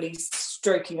Hobie when he's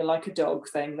stroking her like a dog,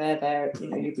 saying, there,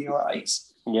 you'll be all right.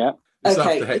 Yeah. It's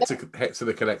after Hector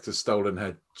the Collector's stolen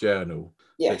her journal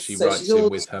that she writes in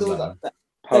with her mum.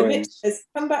 So Mitch says,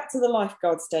 come back to the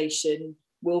lifeguard station.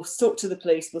 We'll talk to the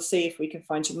police. We'll see if we can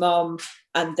find your mum.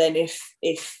 And then if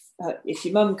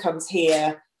your mum comes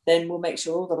here, then we'll make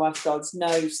sure all the lifeguards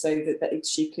know so that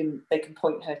they can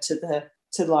point her to the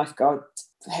lifeguard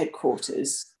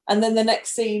headquarters. And then the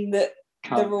next scene that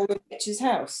they're all in Mitch's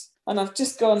house. And I've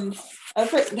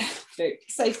written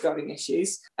safeguarding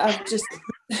issues.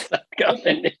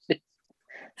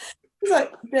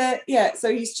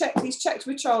 So he's checked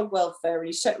with child welfare, and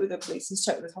he's checked with the police, he's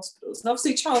checked with hospitals. And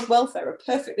obviously child welfare are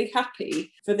perfectly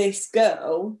happy for this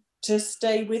girl to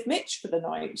stay with Mitch for the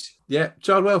night. Yeah,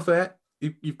 child welfare.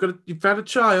 You've found a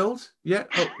child. Yeah.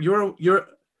 Oh, you're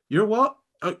a what?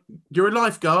 Oh, you're a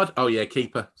lifeguard. Oh yeah,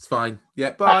 keep her. It's fine.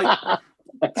 Yeah, bye.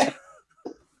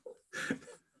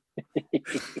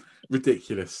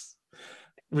 Ridiculous.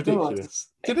 Did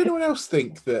anyone else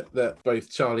think that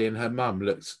both Charlie and her mum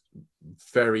looked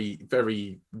very,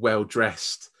 very well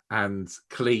dressed and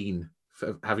clean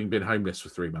for having been homeless for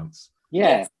 3 months?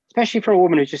 Yeah, especially for a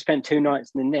woman who's just spent 2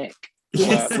 nights in the Nick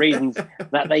for reasons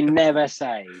that they never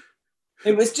say.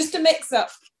 It was just a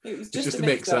mix-up. Just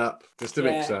a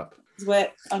mix-up.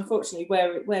 Unfortunately,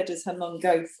 where does her mum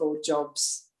go for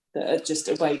jobs that are just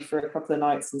away for a couple of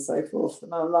nights and so forth?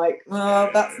 And I'm like,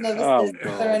 well, that's never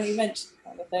there any mention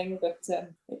kind of thing.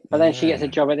 But then she gets a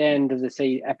job at the end of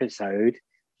the episode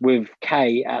with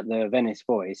Kay at the Venice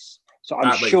Voice. So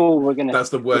I'm sure we're gonna. That's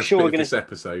the worst bit of this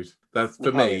episode. That's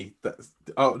for me. That's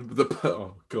the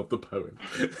poem.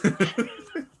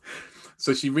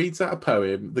 So she reads out a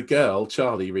poem. The girl,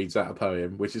 Charlie, reads out a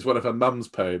poem, which is one of her mum's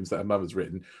poems that her mum has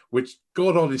written, which,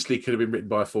 God honestly, could have been written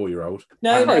by a 4-year-old.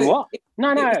 No.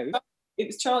 It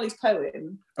was Charlie's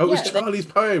poem. Oh, it was Charlie's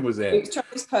poem, was it? It was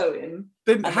Charlie's poem.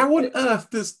 Then how on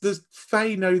earth does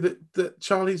Faye know that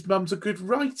Charlie's mum's a good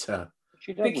writer?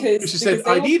 Because she said,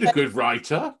 I need a good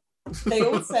writer. They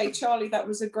all say, Charlie, that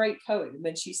was a great poem. And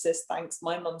then she says, thanks,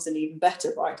 my mum's an even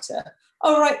better writer.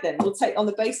 All right, then, we'll take, on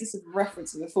the basis of a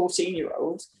reference of a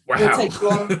 14-year-old, we'll take you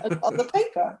on the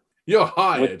paper. You're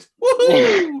hired.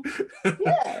 Woohoo!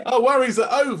 Yeah. Our worries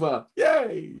are over.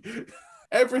 Yay!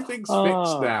 Everything's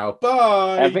fixed now.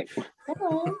 Bye.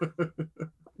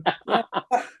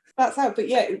 That's how. But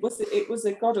yeah, it was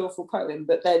a god awful poem.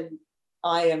 But then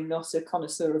I am not a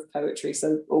connoisseur of poetry,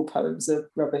 so all poems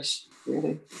are rubbish.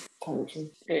 Really,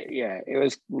 poetry.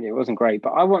 It wasn't great.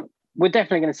 But we're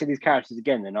definitely going to see these characters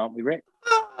again, then, aren't we, Rick?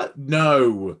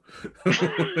 No.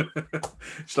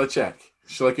 Shall I check?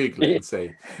 Shall I Google it and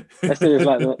see? Let's do this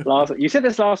like last. You said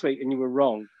this last week, and you were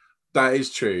wrong. That is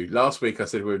true. Last week I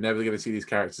said we were never going to see these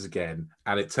characters again,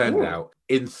 and it turned out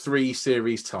in 3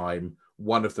 series time,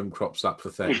 one of them crops up for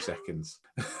 30 seconds.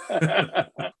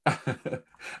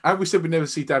 And we said we'd never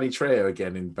see Danny Trejo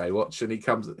again in Baywatch, and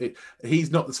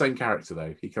he's not the same character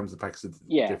though. He comes back as a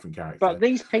different character. But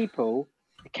these people,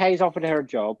 Kay's offered her a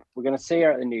job. We're going to see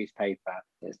her at the newspaper.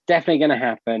 It's definitely going to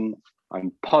happen.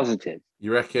 I'm positive.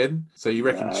 You reckon? So you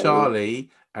reckon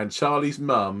Charlie and Charlie's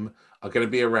mum are going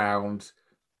to be around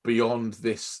beyond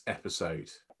this episode?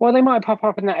 Well, they might pop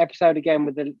up in that episode again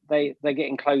with they're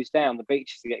getting closed down. The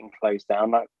beaches are getting closed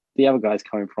down, like the other guy's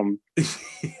coming from.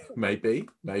 maybe.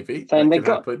 Saying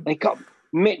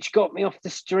Mitch got me off the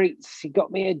streets. He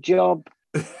got me a job.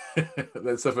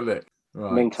 Let's have a look.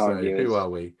 Right. Meantime, viewers, who are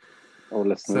we? All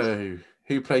listeners. So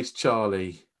who plays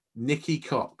Charlie? Nikki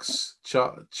Cox,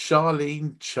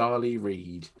 Charlie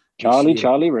Reid.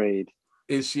 Charlie Reid.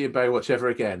 Is she in Baywatch ever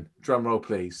again? Drum roll,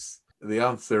 please. The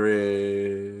answer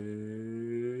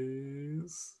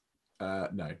is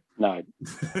no. No.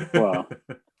 Well.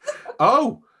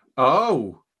 Oh!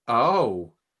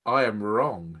 I am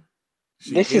wrong.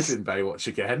 She is in Baywatch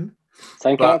again.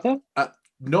 Same character?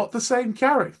 Not the same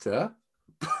character.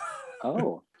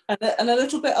 Oh. And a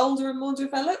little bit older and more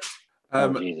developed.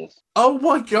 Jesus. Oh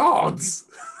my God!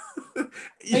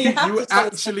 you were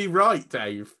actually right,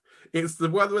 Dave. It's the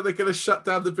one where they're going to shut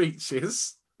down the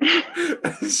beaches.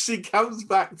 She comes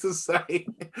back to say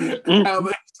how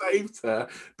they saved her,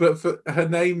 but her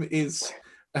name is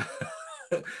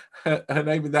her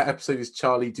name in that episode is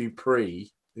Charlie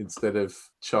Dupree instead of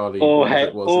Charlie. All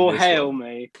hail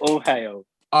me, all hail.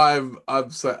 I'm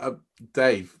so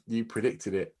Dave. You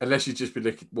predicted it, unless you've just been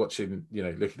looking up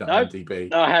IMDb.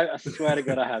 No, I swear to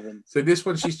God, I haven't. So this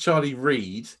one, she's Charlie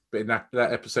Reed, but in that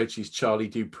episode, she's Charlie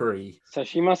Dupree. So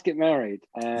she must get married.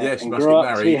 Yeah, she and must grow get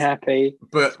up married. To be happy.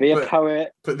 But to be a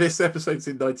poet. But this episode's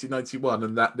in 1991,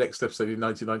 and that next episode in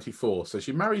 1994. So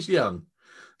she marries young.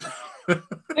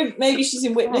 Maybe she's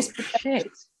in witness. Oh, shit.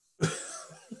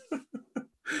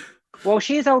 Well,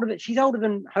 she's older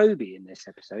than Hobie in this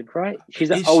episode, right?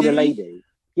 She's an older lady.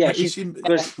 Yeah,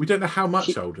 we don't know how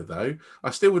much older though. I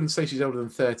still wouldn't say she's older than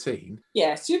 13.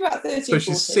 Yeah, she's about 13. So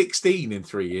she's 16 in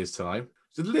 3 years' time.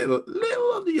 It's a little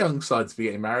on the young side to be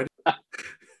getting married.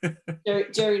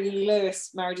 Jerry Lee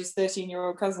Lewis married his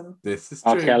 13-year-old cousin. This is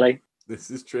true. R. Kelly. This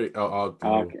is true.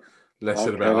 Less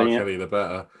said about R. Kelly, the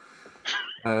better.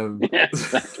 Yeah,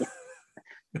 exactly.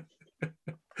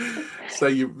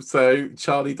 So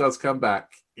Charlie does come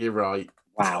back. You're right.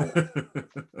 Wow.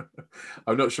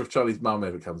 I'm not sure if Charlie's mum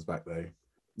ever comes back though.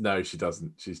 No, she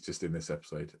doesn't. She's just in this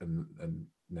episode and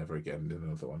never again in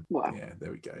another one. Wow. Yeah,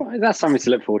 there we go. Well, that's something to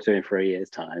look forward to in 3 years'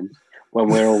 time, when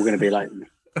we're all going to be like.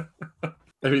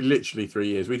 I mean, literally 3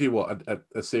 years. We do what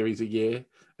a series a year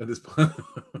at this point.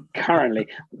 Currently,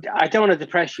 I don't want to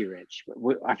depress you, Rich.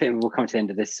 But I think we'll come to the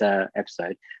end of this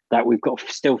episode that we've got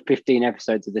still 15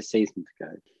 episodes of this season to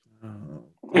go. Oh,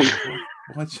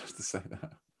 why'd you have to say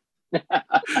that?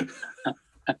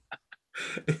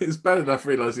 It's bad enough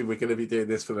realizing we're going to be doing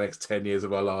this for the next 10 years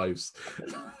of our lives.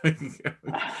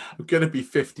 I'm going to be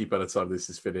 50 by the time this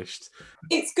is finished.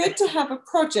 It's good to have a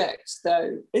project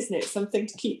though, isn't it? Something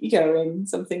to keep you going,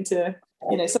 something to,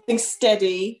 something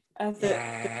steady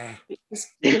that just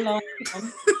rely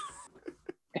on.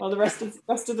 While the rest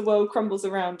of the world crumbles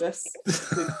around us,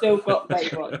 we've still got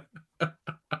Baywatch.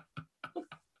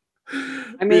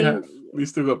 I mean, we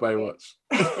still got Baywatch.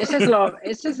 It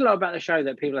says a lot about the show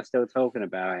that people are still talking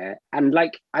about it. And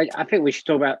I think we should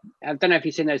talk about. I don't know if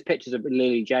you've seen those pictures of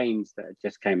Lily James that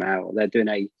just came out. They're doing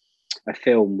a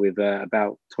film with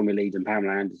about Tommy Lee and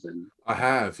Pamela Anderson. I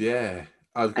have, yeah.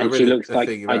 And she looks like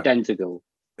identical.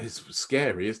 It's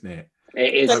scary, isn't it?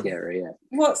 It is scary. Yeah.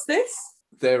 What's this?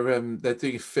 They're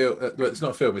doing a film. Well, it's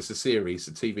not a film; it's a series,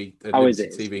 a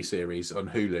TV series on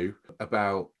Hulu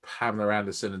about Pamela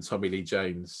Anderson and Tommy Lee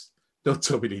Jones. Not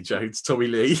Tommy Lee Jones, Tommy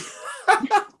Lee.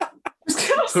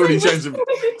 Tommy Lee Jones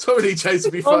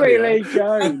would be funny. Tommy Lee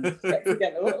Jones.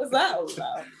 What was that all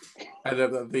about? And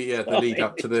the lead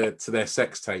up to their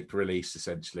sex tape release,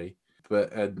 essentially.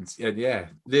 But and yeah,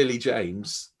 Lily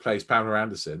James plays Pamela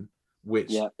Anderson,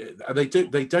 which and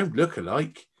they don't look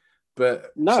alike.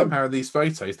 But somehow in these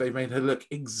photos, they made her look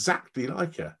exactly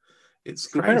like her. It's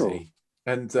crazy.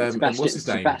 And what's his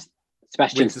name?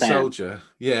 Sebastian Winter Soldier.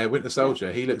 Yeah, Winter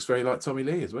Soldier. He looks very like Tommy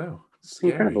Lee as well.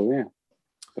 Scary. Incredible, yeah.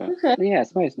 But, yeah,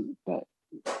 it's amazing. But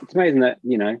it's amazing that,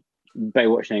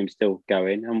 Baywatch name's still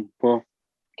going, and we'll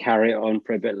carry it on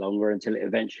for a bit longer until it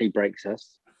eventually breaks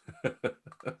us.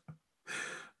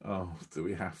 Oh, do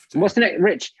we have to? What's the next,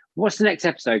 Rich? What's the next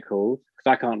episode called?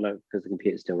 Because I can't look because the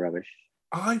computer's still rubbish.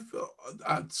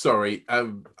 Sorry.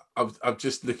 I'm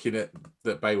just looking at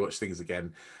the Baywatch things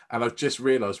again, and I've just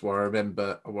realised where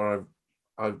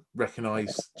I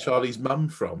recognise Charlie's mum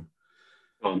from.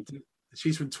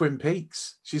 She's from Twin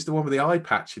Peaks. She's the one with the eye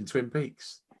patch in Twin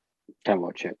Peaks. Don't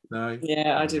watch it. No.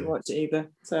 Yeah, I didn't watch it either.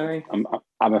 Sorry.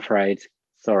 I'm afraid.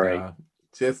 Sorry.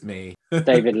 Just me.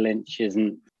 David Lynch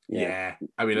isn't. Yeah.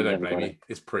 I mean, I don't blame you.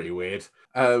 It's pretty weird.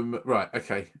 Right.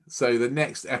 Okay. So the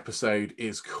next episode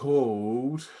is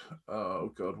called.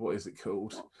 Oh God, what is it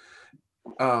called?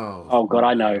 Oh God,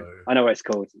 I know. I know what it's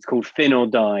called. It's called Thin or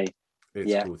Die.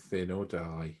 It's called Thin or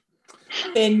Die.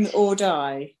 Thin or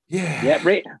Die. Yeah.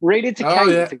 Yeah. Read it to Kate.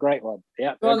 Yeah. It's a great one.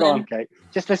 Yeah. Go on, Kate.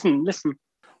 Just listen.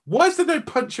 Why is there no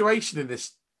punctuation in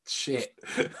this shit?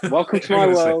 Welcome to my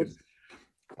world.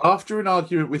 After an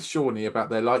argument with Shawnee about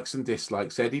their likes and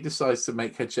dislikes, Eddie decides to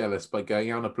make her jealous by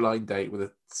going on a blind date with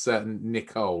a certain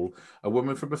Nicole, a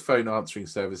woman from a phone answering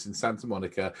service in Santa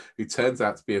Monica who turns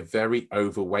out to be a very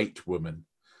overweight woman.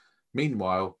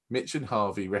 Meanwhile, Mitch and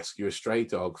Harvey rescue a stray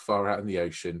dog far out in the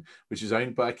ocean, which is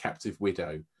owned by a captive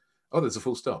widow. Oh, there's a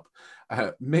full stop.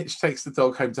 Mitch takes the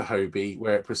dog home to Hobie,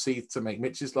 where it proceeds to make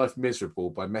Mitch's life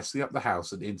miserable by messing up the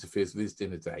house and interferes with his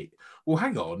dinner date. Well,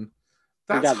 hang on.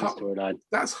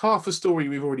 That's half a story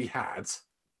we've already had,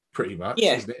 pretty much,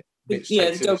 isn't it? Mitch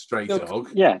takes a stray dog.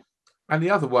 Yeah. And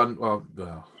the other one,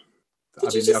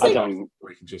 Did you the just other say don't-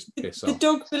 we can just piss the off.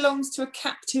 dog belongs to a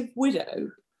captive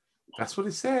widow? That's what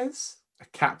it says. A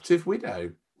captive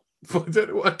widow. I don't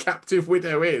know what a captive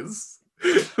widow is.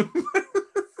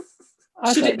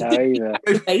 I Should don't it know be either.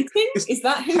 dating? Is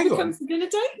that who Hang becomes the dinner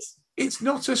date? It's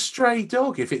not a stray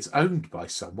dog if it's owned by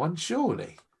someone,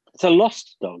 surely. It's a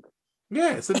lost dog.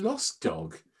 Yeah, it's a lost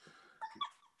dog.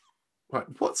 Right,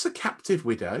 what's a captive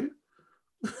widow?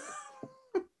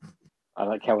 I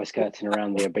like how we're skirting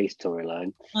around the obese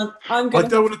storyline. I'm I gonna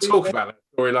don't have want to do talk it. about that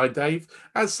storyline, Dave.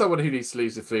 As someone who needs to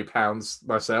lose a few pounds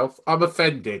myself, I'm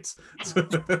offended.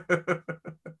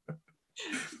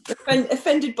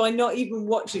 Offended by not even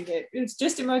watching it.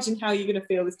 Just imagine how you're going to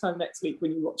feel this time next week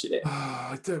when you watch it.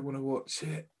 I don't want to watch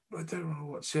it. I don't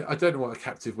know what a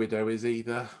captive widow is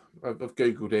either. I've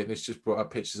Googled it and it's just brought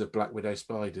up pictures of black widow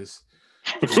spiders.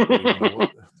 Don't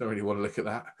really want to look at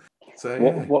that. So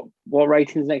yeah. What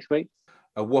ratings next week?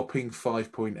 A whopping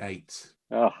 5.8.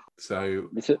 Oh, So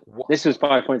this was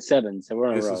 5.7, so we're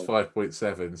on a this roll. is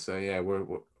 5.7. So yeah, we're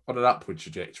on an upward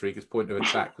trajectory because Point of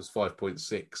Attack was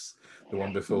 5.6, the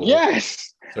one before.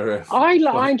 Yes, So,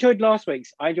 I enjoyed last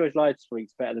week's. I enjoyed last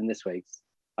week's better than this week's.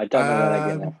 I don't know where they're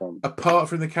getting that from. Apart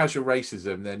from the casual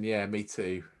racism, then yeah, me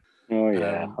too. Oh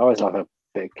yeah, I always like a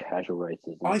big casual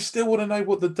racism. I still want to know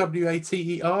what the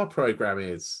WATER program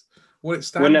is, what it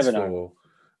stands We'll never for. know.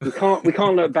 We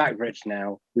can't look back, Rich.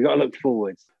 Now we got to look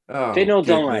forwards. Oh, Fin or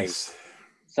die. goodness.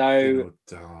 So Fin or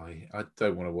die. I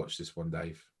don't want to watch this one,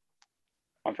 Dave.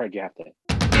 I'm afraid you have to.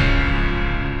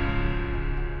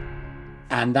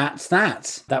 And that's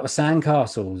that. That was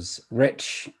Sandcastles.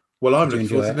 Rich. Well, I'm Did you looking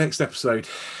forward to enjoy the next episode.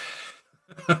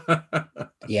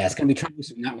 Yeah, it's going to be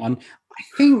troublesome, that one. I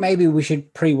think maybe we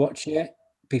should pre-watch it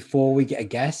before we get a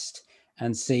guest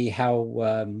and see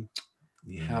how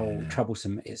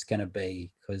troublesome it's going to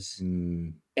be. Because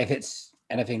if it's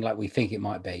anything like we think it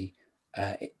might be,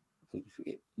 it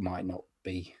might not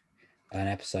be an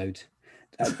episode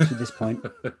to this point.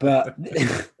 But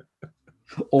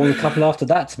or the couple after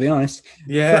that, to be honest.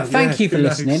 Yeah. But thank you for who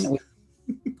knows? listening.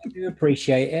 We do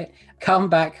appreciate it. Come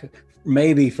back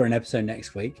maybe for an episode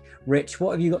next week. Rich,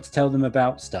 what have you got to tell them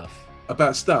about stuff?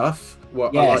 About stuff? Well,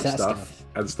 Yes, I like that stuff.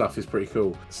 And stuff is pretty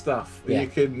cool. Stuff. Yeah. You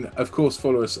can, of course,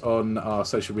 follow us on our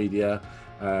social media.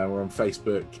 We're on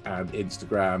Facebook and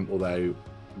Instagram, although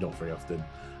not very often.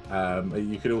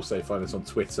 You can also find us on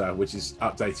Twitter, which is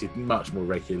updated much more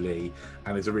regularly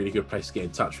and is a really good place to get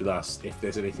in touch with us if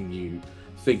there's anything you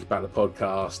think about the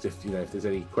podcast, if there's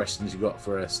any questions you've got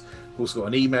for us. We've also got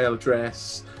an email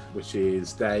address, which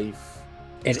is Dave.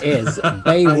 It is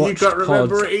Baywatch. You can't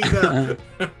remember it either.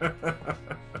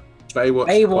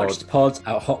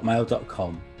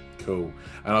 Baywatchpod@hotmail.com. Cool.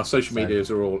 And our social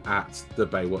medias are all at the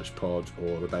Baywatch Pod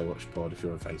or the Baywatch Pod if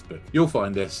you're on Facebook. You'll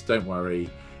find us, don't worry.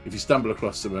 If you stumble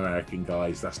across some American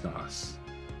guys, that's not us.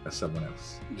 That's someone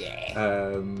else.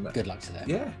 Yeah. Good luck to them.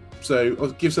 Yeah. So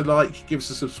give us a like, give us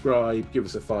a subscribe, give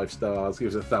us a 5 stars, give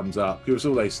us a thumbs up, give us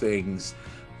all those things.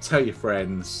 Tell your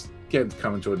friends, get them to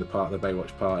come and join the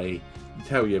Baywatch party.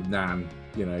 Tell your nan,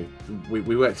 we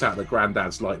worked out that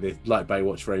granddads like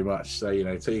Baywatch very much. So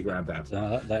tell your granddad.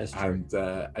 That is true.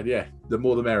 And yeah, the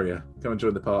more the merrier. Come and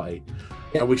join the party.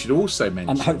 Yeah. And we should also mention,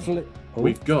 and hopefully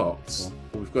we've got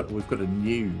a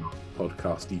new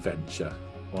podcast venture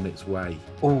on its way.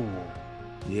 Oh,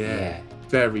 yeah.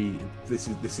 This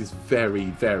is very,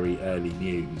 very early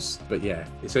news, but yeah,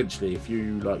 essentially if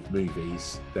you like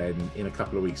movies, then in a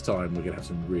couple of weeks time we're gonna have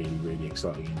some really, really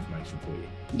exciting information for you.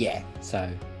 Yeah, so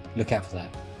look out for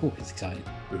that. Oh, it's exciting.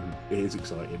 It is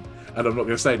exciting, and I'm not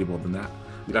going to say any more than that.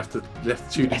 You'll have to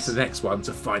tune into the next one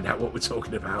to find out what we're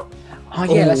talking about. Oh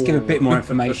yeah, let's give a bit more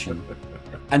information.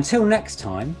 Until next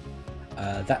time,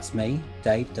 that's me,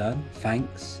 Dave Dunn.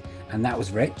 Thanks, and that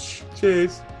was Rich.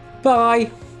 Cheers. Bye.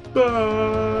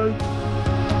 Bye.